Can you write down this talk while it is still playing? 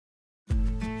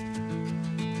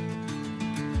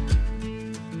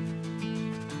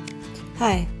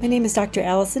Hi, my name is Dr.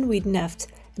 Allison Wiedeneft,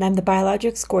 and I'm the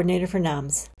Biologics Coordinator for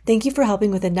NAHMS. Thank you for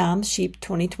helping with the NAHMS Sheep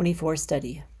 2024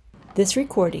 study. This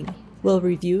recording will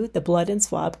review the blood and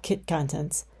swab kit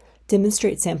contents,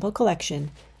 demonstrate sample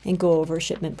collection, and go over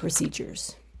shipment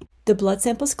procedures. The blood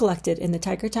samples collected in the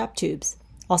tiger top tubes,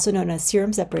 also known as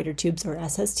serum separator tubes or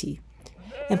SST,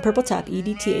 and purple top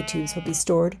EDTA tubes will be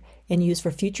stored and used for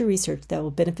future research that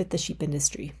will benefit the sheep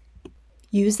industry.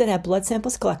 Ewes that have blood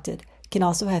samples collected can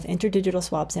also have interdigital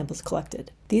swab samples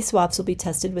collected. These swabs will be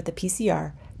tested with a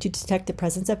PCR to detect the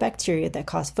presence of bacteria that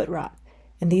cause foot rot,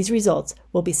 and these results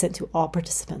will be sent to all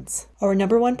participants. Our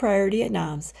number one priority at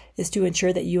NAHMS is to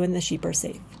ensure that you and the sheep are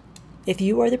safe. If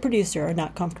you or the producer are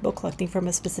not comfortable collecting from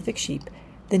a specific sheep,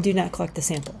 then do not collect the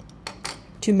sample.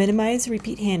 To minimize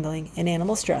repeat handling and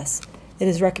animal stress, it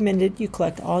is recommended you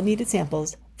collect all needed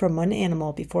samples from one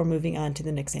animal before moving on to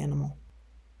the next animal.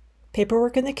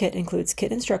 Paperwork in the kit includes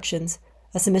kit instructions,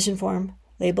 a submission form,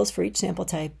 labels for each sample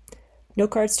type,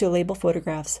 note cards to label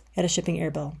photographs, and a shipping air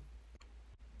bill.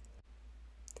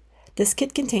 This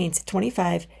kit contains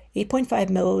 25 8.5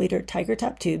 milliliter tiger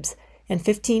top tubes and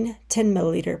 15 10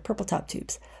 milliliter purple top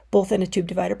tubes, both in a tube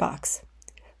divider box,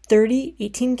 30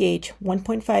 18 gauge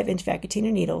 1.5 inch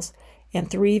vacutainer needles,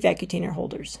 and 3 vacutainer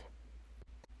holders.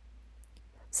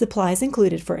 Supplies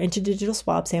included for interdigital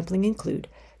swab sampling include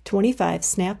 25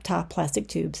 snap top plastic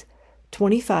tubes,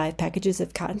 25 packages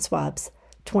of cotton swabs,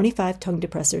 25 tongue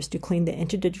depressors to clean the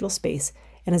interdigital space,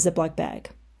 and a Ziploc bag.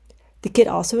 The kit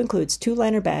also includes 2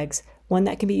 liner bags, one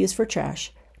that can be used for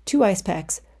trash, 2 ice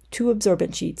packs, 2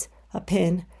 absorbent sheets, a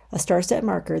pin, a star set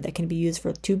marker that can be used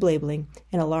for tube labeling,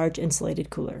 and a large insulated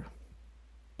cooler.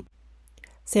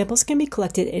 Samples can be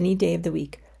collected any day of the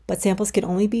week, but samples can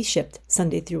only be shipped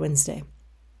Sunday through Wednesday.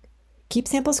 Keep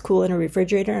samples cool in a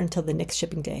refrigerator until the next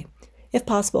shipping day. If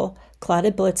possible,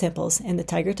 clotted blood samples in the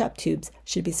tiger top tubes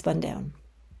should be spun down.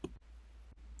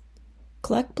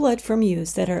 Collect blood from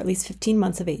ewes that are at least 15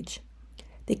 months of age.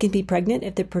 They can be pregnant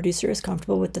if the producer is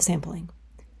comfortable with the sampling.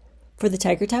 For the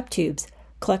tiger top tubes,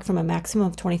 collect from a maximum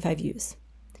of 25 ewes.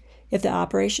 If the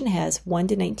operation has 1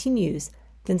 to 19 ewes,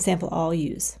 then sample all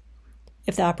ewes.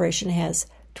 If the operation has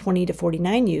 20 to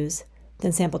 49 ewes,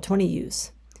 then sample 20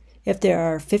 ewes. If there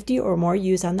are 50 or more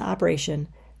ewes on the operation,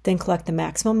 then collect the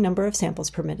maximum number of samples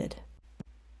permitted.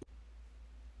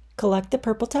 Collect the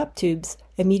purple top tubes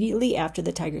immediately after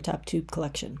the tiger top tube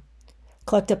collection.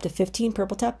 Collect up to 15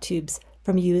 purple top tubes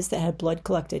from ewes that had blood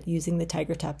collected using the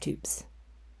tiger top tubes.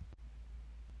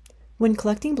 When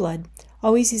collecting blood,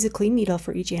 always use a clean needle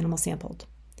for each animal sampled.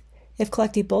 If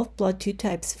collecting both blood tube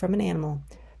types from an animal,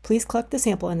 please collect the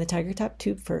sample in the tiger top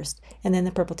tube first and then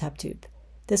the purple top tube.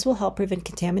 This will help prevent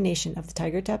contamination of the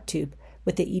tiger top tube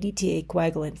with the EDTA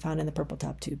coagulant found in the purple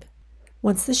top tube.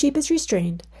 Once the sheep is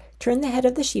restrained, turn the head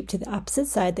of the sheep to the opposite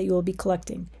side that you will be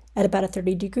collecting at about a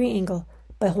 30-degree angle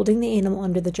by holding the animal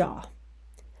under the jaw.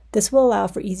 This will allow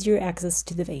for easier access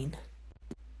to the vein.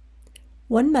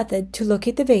 One method to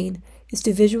locate the vein is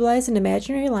to visualize an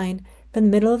imaginary line from the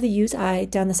middle of the ewe's eye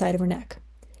down the side of her neck.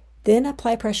 Then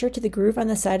apply pressure to the groove on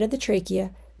the side of the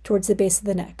trachea towards the base of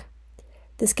the neck.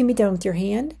 This can be done with your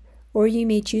hand, or you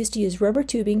may choose to use rubber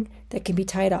tubing that can be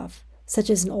tied off, such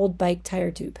as an old bike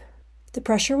tire tube. The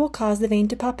pressure will cause the vein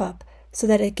to pop up so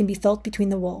that it can be felt between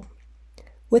the wool.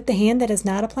 With the hand that is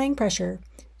not applying pressure,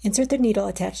 insert the needle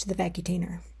attached to the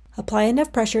vacutainer. Apply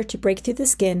enough pressure to break through the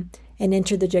skin and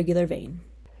enter the jugular vein.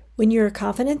 When you are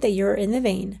confident that you are in the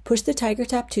vein, push the tiger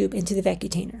top tube into the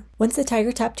vacutainer. Once the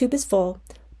tiger top tube is full,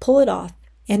 pull it off,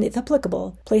 and if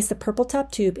applicable, place the purple top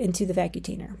tube into the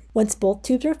vacutainer. Once both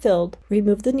tubes are filled,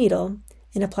 remove the needle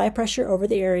and apply pressure over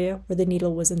the area where the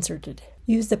needle was inserted.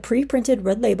 Use the pre-printed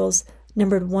red labels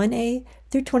numbered 1A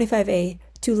through 25A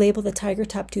to label the tiger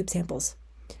top tube samples.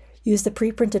 Use the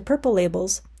pre-printed purple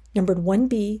labels numbered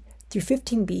 1B through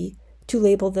 15B to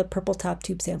label the purple top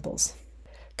tube samples.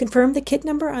 Confirm the kit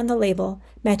number on the label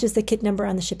matches the kit number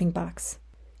on the shipping box.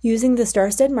 Using the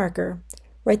star stud marker,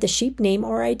 write the sheep name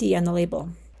or ID on the label.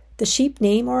 The sheep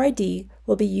name or ID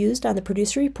will be used on the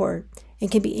producer report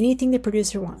and can be anything the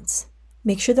producer wants.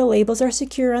 Make sure the labels are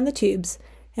secure on the tubes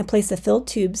and place the filled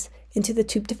tubes into the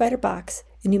tube divider box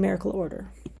in numerical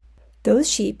order. Those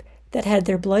sheep that had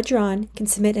their blood drawn can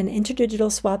submit an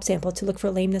interdigital swab sample to look for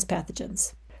lameness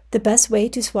pathogens. The best way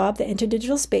to swab the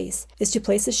interdigital space is to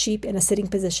place the sheep in a sitting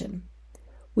position.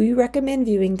 We recommend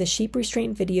viewing the sheep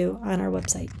restraint video on our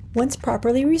website. Once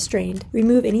properly restrained,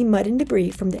 remove any mud and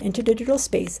debris from the interdigital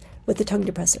space with the tongue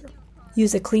depressor.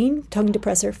 Use a clean tongue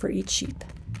depressor for each sheep.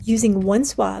 Using one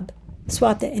swab,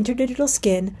 swab the interdigital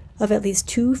skin of at least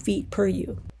 2 feet per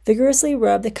ewe. Vigorously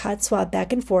rub the cotton swab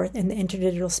back and forth in the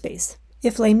interdigital space.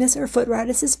 If lameness or foot rot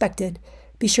is suspected,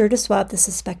 be sure to swab the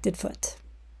suspected foot.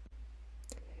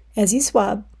 As you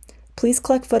swab, please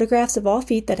collect photographs of all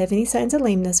feet that have any signs of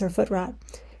lameness or foot rot,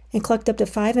 and collect up to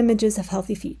 5 images of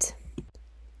healthy feet.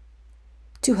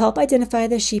 To help identify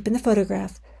the sheep in the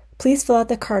photograph, please fill out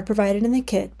the card provided in the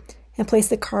kit and place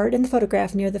the card and the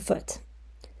photograph near the foot.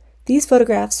 These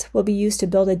photographs will be used to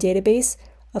build a database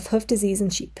of hoof disease in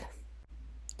sheep.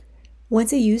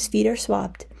 Once a ewe's feet are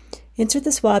swabbed, insert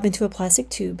the swab into a plastic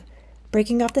tube,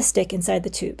 breaking off the stick inside the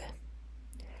tube.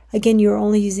 Again, you are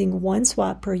only using 1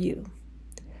 swab per ewe.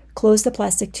 Close the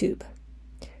plastic tube.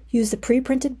 Use the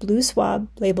pre-printed blue swab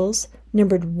labels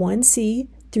numbered 1C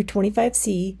through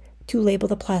 25C to label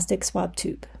the plastic swab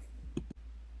tube.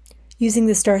 Using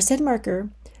the star-set marker,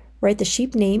 write the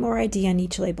sheep name or ID on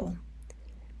each label.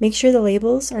 Make sure the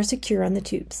labels are secure on the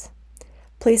tubes.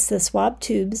 Place the swab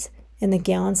tubes in the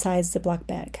gallon-sized Ziploc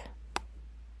bag.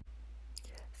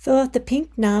 Fill out the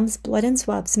pink NAHMS blood and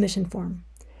swab submission form.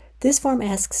 This form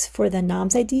asks for the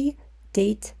NAHMS ID,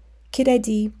 date, kit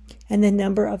ID, and the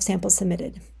number of samples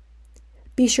submitted.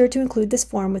 Be sure to include this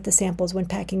form with the samples when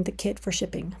packing the kit for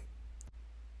shipping.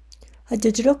 A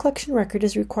digital collection record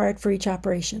is required for each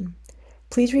operation.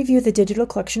 Please review the digital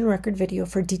collection record video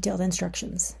for detailed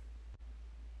instructions.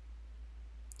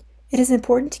 It is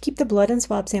important to keep the blood and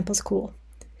swab samples cool.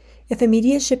 If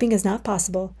immediate shipping is not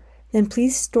possible, then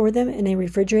please store them in a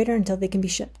refrigerator until they can be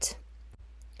shipped.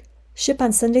 Ship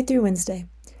on Sunday through Wednesday.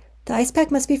 The ice pack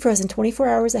must be frozen 24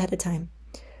 hours ahead of time.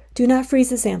 Do not freeze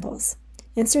the samples.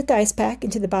 Insert the ice pack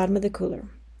into the bottom of the cooler.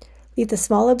 Leave the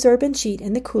small absorbent sheet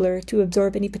in the cooler to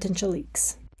absorb any potential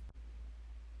leaks.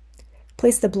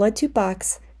 Place the blood tube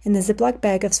box and the Ziploc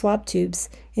bag of swab tubes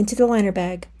into the liner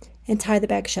bag and tie the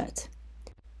bag shut.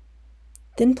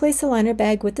 Then place the liner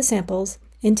bag with the samples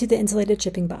into the insulated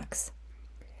shipping box.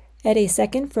 Add a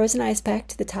second frozen ice pack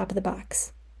to the top of the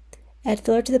box. Add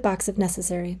filler to the box if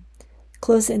necessary.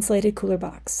 Close the insulated cooler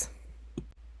box.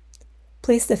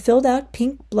 Place the filled out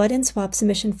pink blood and swab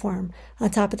submission form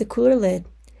on top of the cooler lid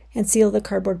and seal the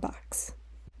cardboard box.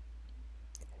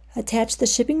 Attach the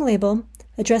shipping label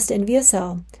addressed to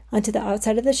NVSL onto the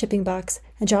outside of the shipping box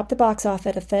and drop the box off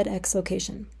at a FedEx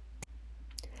location.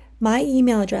 My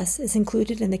email address is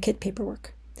included in the kit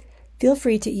paperwork. Feel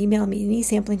free to email me any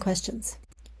sampling questions.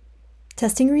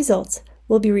 Testing results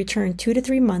will be returned 2 to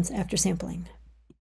 3 months after sampling.